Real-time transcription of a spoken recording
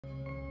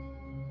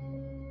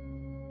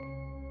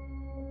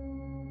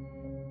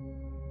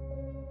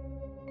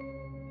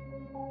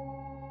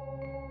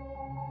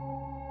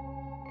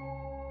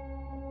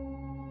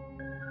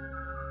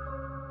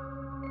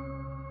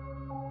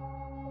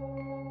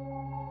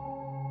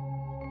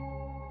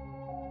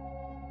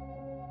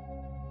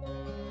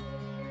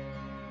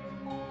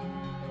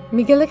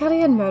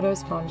McGillicuddy and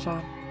Murder's Pawn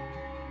Shop.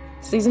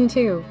 Season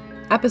 2,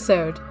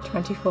 Episode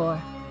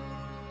 24.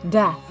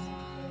 Death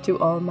to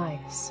All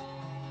Mice.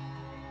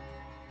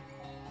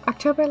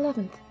 October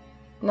 11th,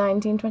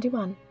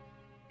 1921.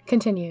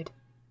 Continued.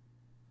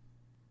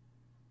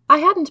 I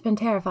hadn't been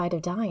terrified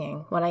of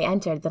dying when I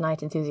entered the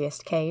Night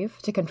Enthusiast cave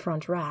to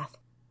confront Wrath.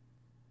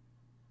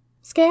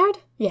 Scared?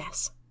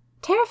 Yes.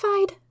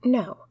 Terrified?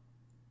 No.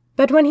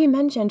 But when he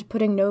mentioned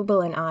putting Noble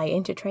and I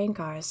into train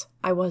cars,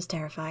 I was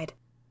terrified.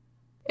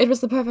 It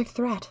was the perfect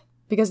threat,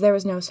 because there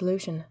was no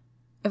solution.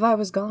 If I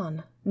was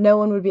gone, no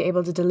one would be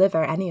able to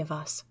deliver any of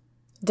us.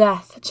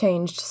 Death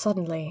changed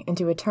suddenly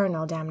into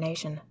eternal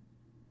damnation.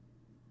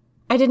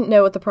 I didn't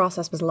know what the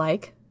process was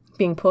like,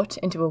 being put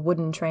into a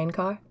wooden train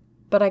car,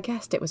 but I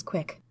guessed it was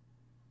quick.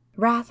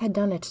 Wrath had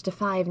done it to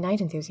 5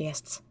 Night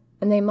Enthusiasts,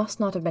 and they must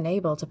not have been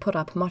able to put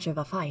up much of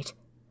a fight.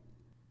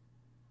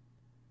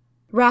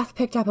 Wrath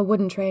picked up a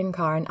wooden train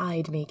car and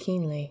eyed me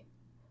keenly.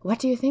 "What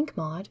do you think,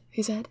 Maud?"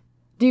 he said.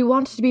 "Do you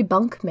want to be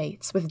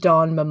bunkmates with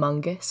Don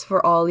Mamungus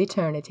for all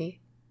eternity?"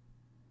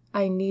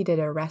 I needed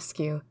a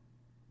rescue.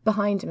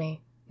 Behind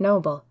me,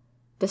 Noble,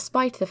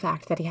 despite the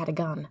fact that he had a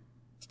gun,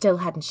 still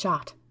hadn't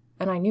shot,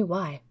 and I knew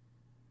why.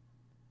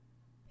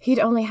 He'd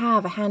only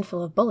have a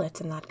handful of bullets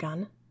in that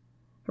gun.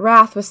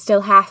 Wrath was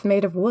still half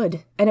made of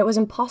wood, and it was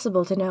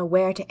impossible to know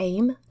where to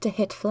aim to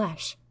hit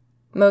flesh.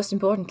 Most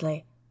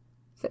importantly,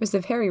 there was a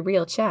very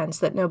real chance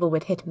that Noble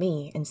would hit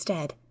me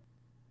instead.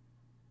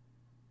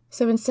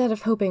 So instead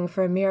of hoping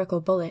for a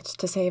miracle bullet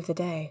to save the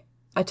day,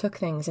 I took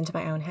things into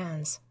my own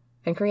hands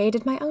and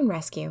created my own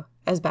rescue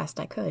as best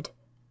I could.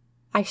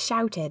 I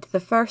shouted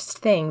the first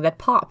thing that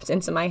popped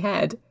into my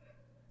head.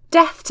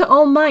 "Death to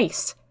all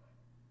mice!"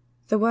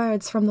 The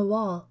words from the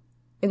wall,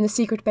 in the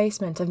secret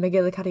basement of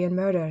McGillicuddy and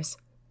Murders.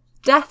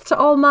 "Death to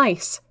all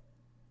mice!"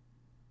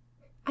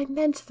 I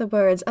meant the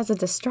words as a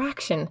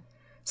distraction,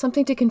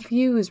 something to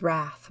confuse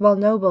Wrath while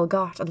Noble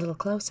got a little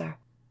closer.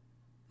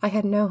 I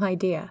had no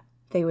idea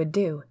they would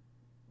do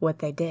what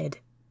they did.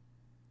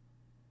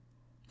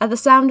 At the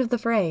sound of the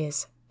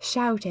phrase,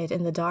 shouted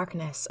in the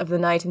darkness of the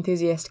Night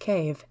Enthusiast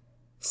cave,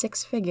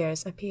 6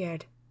 figures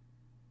appeared.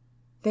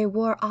 They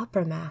wore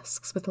opera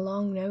masks with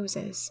long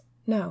noses.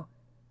 No,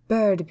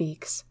 bird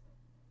beaks.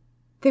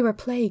 They were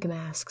plague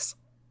masks.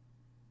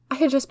 I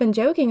had just been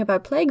joking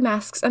about plague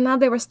masks, and now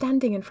they were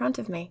standing in front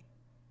of me.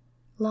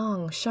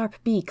 Long, sharp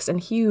beaks and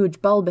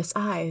huge, bulbous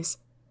eyes.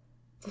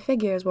 The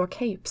figures wore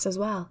capes as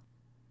well.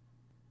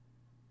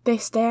 They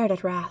stared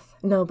at Wrath,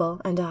 Noble,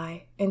 and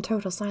I in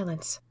total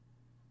silence.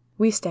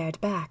 We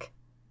stared back.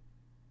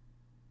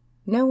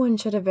 No one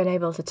should have been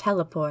able to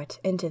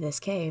teleport into this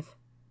cave.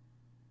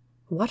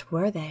 What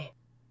were they?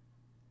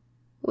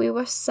 "We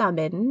were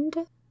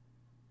summoned,"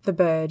 the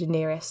bird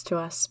nearest to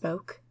us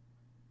spoke.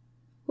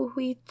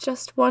 "We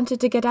just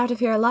wanted to get out of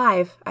here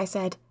alive," I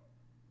said.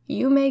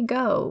 "You may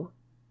go,"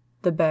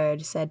 the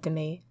bird said to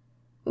me.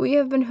 "We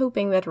have been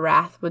hoping that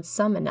Wrath would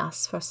summon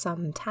us for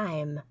some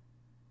time."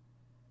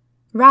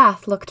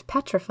 Wrath looked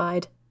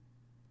petrified,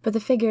 but the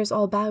figures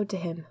all bowed to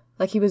him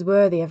like he was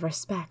worthy of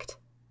respect.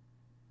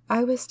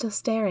 I was still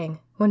staring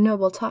when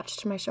Noble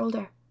touched my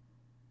shoulder.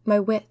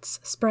 My wits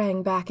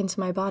sprang back into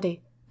my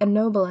body, and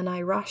Noble and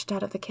I rushed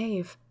out of the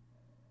cave.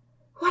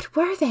 "What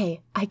were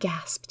they?" I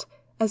gasped,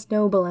 as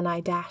Noble and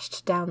I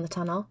dashed down the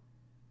tunnel.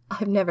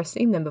 "I've never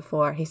seen them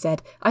before," he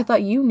said. "I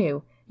thought you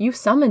knew. You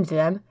summoned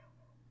them."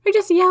 "I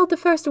just yelled the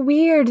first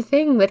weird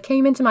thing that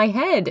came into my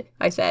head,"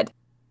 I said.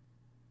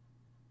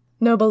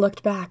 Noble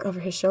looked back over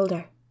his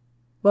shoulder.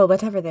 Well,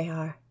 whatever they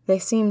are, they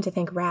seem to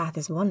think Wrath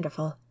is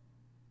wonderful.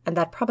 And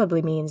that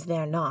probably means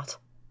they're not.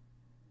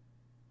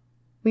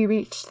 We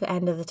reached the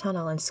end of the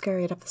tunnel and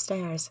scurried up the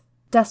stairs,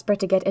 desperate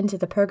to get into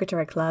the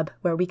Purgatory Club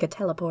where we could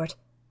teleport.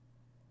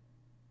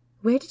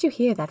 "Where did you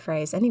hear that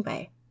phrase,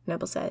 anyway?"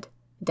 Noble said.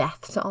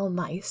 "Death to all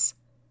mice."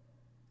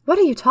 "What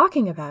are you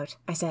talking about?"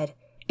 I said.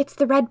 "It's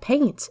the red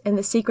paint in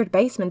the secret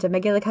basement of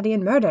McGillicuddy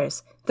and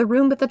Murders. The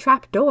room with the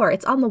trap door.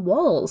 It's on the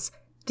walls.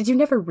 Did you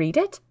never read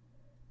it?"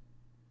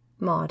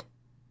 "Maud,"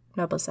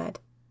 Noble said.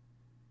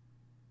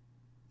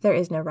 "There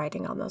is no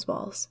writing on those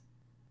walls."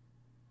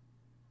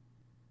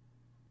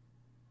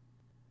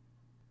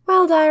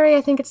 "Well, diary,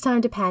 I think it's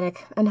time to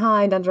panic and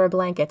hide under a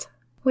blanket,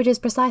 which is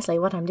precisely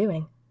what I'm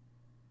doing.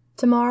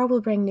 Tomorrow will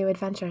bring new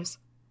adventures,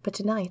 but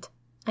tonight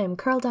I am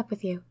curled up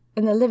with you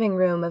in the living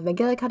room of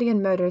McGillicuddy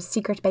and Murder's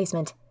secret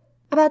basement,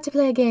 about to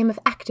play a game of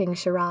acting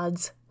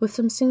charades with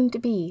some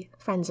soon-to-be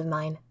friends of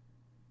mine.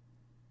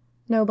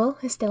 Noble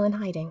is still in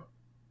hiding.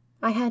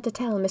 I had to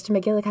tell Mr.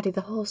 McGillicuddy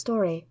the whole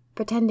story,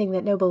 pretending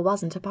that Noble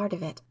wasn't a part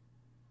of it.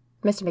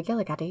 Mr.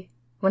 McGillicuddy,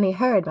 when he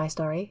heard my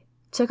story,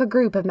 took a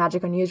group of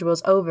magic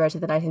unusuals over to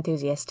the Night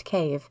Enthusiast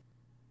cave.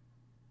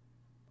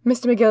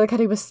 Mr.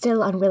 McGillicuddy was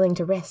still unwilling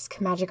to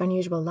risk magic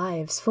unusual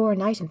lives for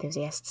Night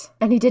Enthusiasts,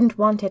 and he didn't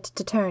want it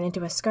to turn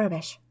into a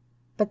skirmish,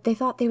 but they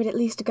thought they would at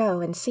least go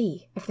and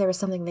see if there was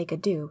something they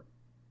could do.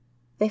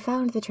 They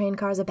found the train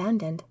cars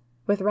abandoned,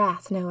 with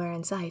Wrath nowhere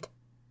in sight.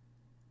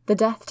 The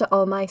death to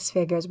all mice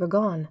figures were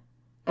gone,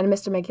 and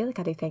Mr.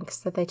 McGillicuddy thinks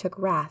that they took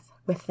Wrath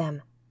with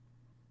them.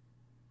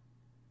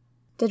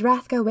 Did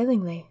Wrath go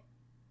willingly?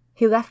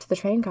 He left the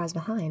train cars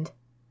behind.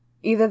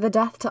 Either the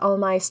Death to All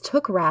Mice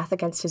took Wrath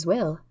against his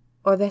will,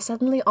 or they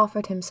suddenly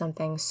offered him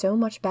something so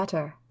much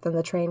better than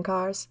the train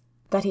cars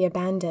that he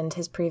abandoned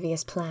his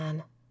previous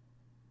plan.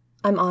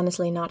 I'm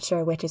honestly not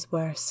sure which is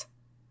worse.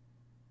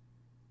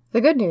 The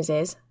good news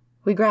is,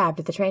 we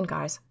grabbed the train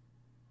cars.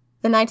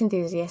 The night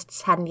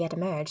enthusiasts hadn't yet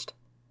emerged.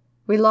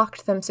 We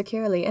locked them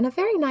securely in a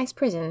very nice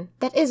prison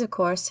that is, of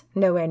course,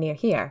 nowhere near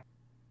here.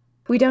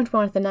 We don't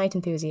want the night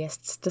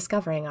enthusiasts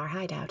discovering our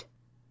hideout.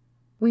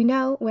 We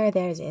know where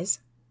theirs is,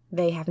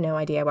 they have no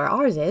idea where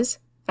ours is,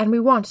 and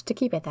we want to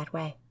keep it that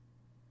way.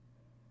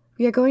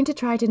 We are going to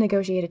try to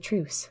negotiate a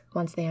truce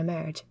once they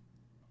emerge.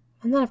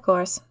 And then, of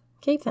course,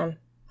 keep them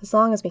as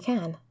long as we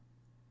can.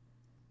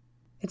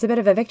 It's a bit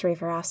of a victory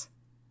for us,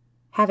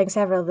 having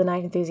several of the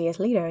night enthusiast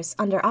leaders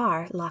under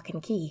our lock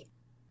and key.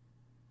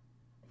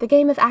 The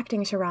game of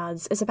acting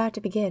charades is about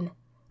to begin,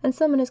 and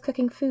someone is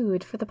cooking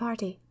food for the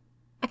party.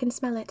 I can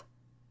smell it.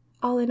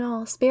 All in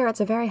all, spirits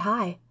are very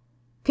high.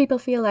 People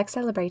feel like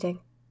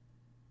celebrating.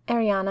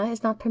 Ariana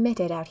is not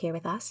permitted out here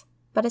with us,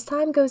 but as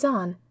time goes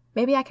on,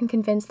 maybe I can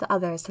convince the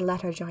others to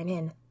let her join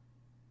in.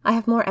 I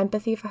have more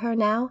empathy for her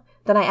now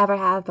than I ever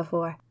have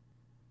before.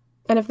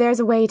 And if there's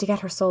a way to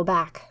get her soul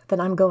back, then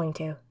I'm going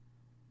to.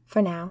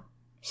 For now,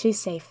 she's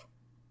safe.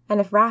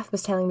 And if Wrath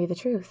was telling me the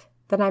truth,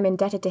 then I'm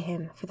indebted to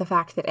him for the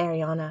fact that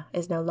Ariana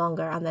is no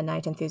longer on the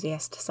night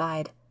enthusiast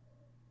side.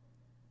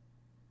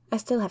 I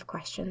still have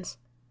questions.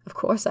 Of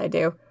course I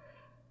do.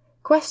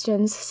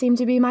 Questions seem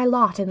to be my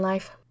lot in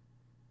life.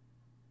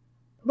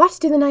 What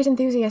do the night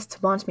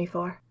enthusiasts want me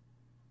for?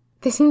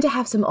 They seem to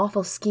have some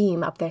awful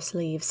scheme up their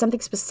sleeves,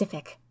 something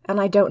specific, and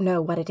I don't know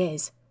what it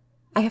is.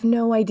 I have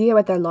no idea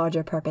what their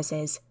larger purpose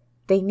is.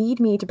 They need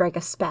me to break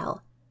a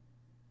spell.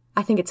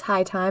 I think it's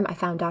high time I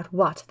found out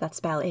what that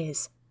spell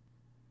is.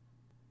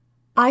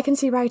 I can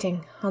see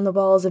writing on the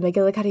walls of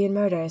McGillicuddy and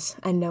Murders,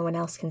 and no one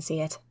else can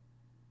see it.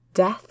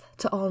 Death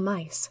to all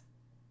mice.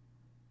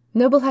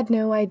 Noble had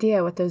no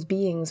idea what those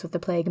beings with the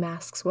plague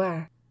masks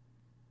were.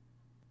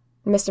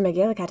 Mr.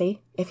 McGillicuddy,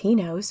 if he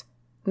knows,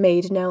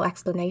 made no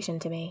explanation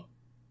to me.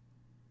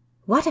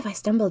 What have I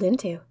stumbled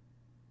into?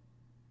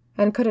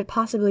 And could it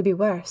possibly be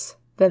worse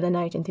than the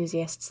night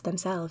enthusiasts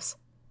themselves?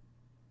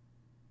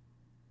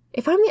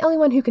 If I'm the only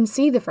one who can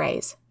see the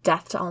phrase,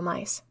 death to all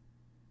mice,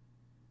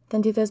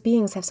 then do those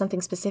beings have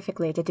something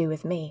specifically to do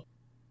with me?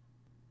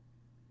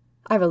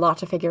 I have a lot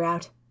to figure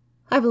out.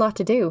 I have a lot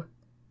to do.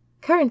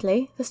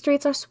 Currently, the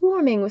streets are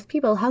swarming with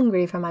people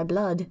hungry for my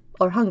blood,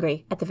 or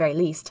hungry, at the very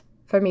least,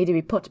 for me to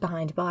be put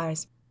behind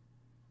bars.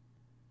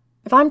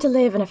 If I'm to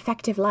live an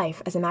effective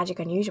life as a magic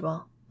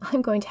unusual,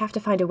 I'm going to have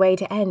to find a way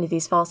to end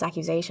these false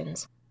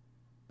accusations.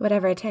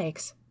 Whatever it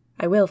takes,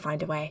 I will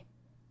find a way.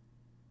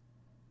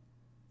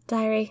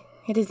 Diary,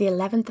 it is the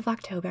 11th of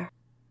October.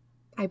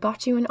 I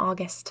bought you in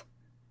August.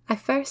 I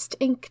first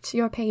inked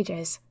your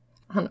pages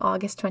on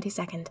August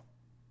 22nd.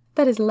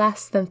 That is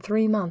less than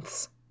 3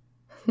 months.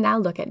 Now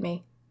look at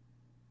me.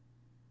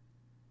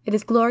 It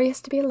is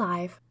glorious to be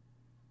alive.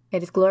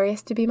 It is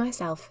glorious to be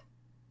myself.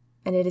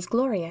 And it is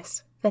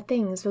glorious that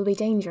things will be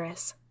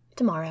dangerous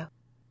tomorrow.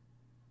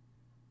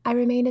 I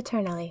remain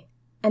eternally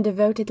and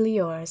devotedly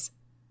yours,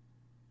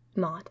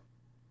 Maud.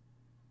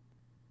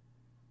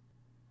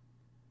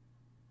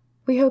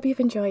 We hope you've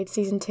enjoyed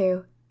Season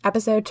 2,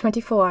 Episode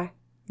 24,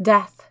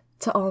 Death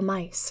to All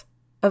Mice,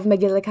 of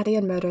McGillicuddy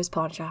and Murders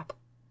Pawnshop.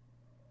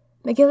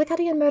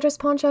 McGillicuddy and Murders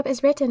Pawnshop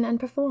is written and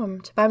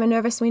performed by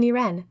Minerva Sweeney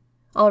Wren,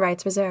 all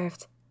rights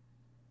reserved.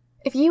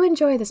 If you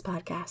enjoy this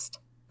podcast,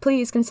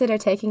 please consider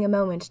taking a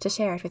moment to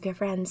share it with your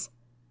friends.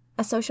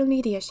 A social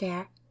media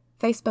share,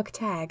 Facebook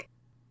tag,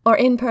 or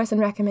in-person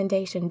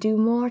recommendation do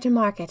more to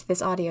market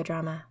this audio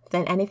drama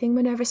than anything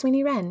Minerva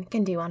Sweeney Wren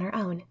can do on her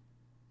own.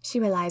 She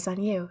relies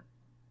on you.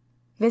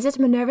 Visit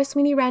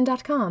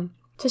minervasweeneywren.com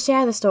to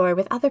share the story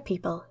with other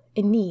people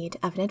in need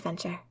of an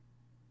adventure.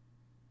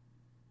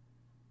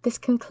 This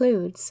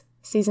concludes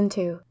Season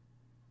 2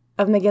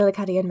 of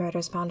McGillicuddy and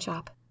Murders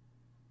Pawnshop.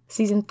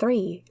 Season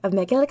 3 of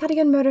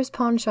McGillicuddy and Murders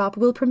Pawnshop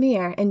will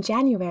premiere in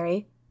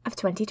January of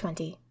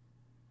 2020.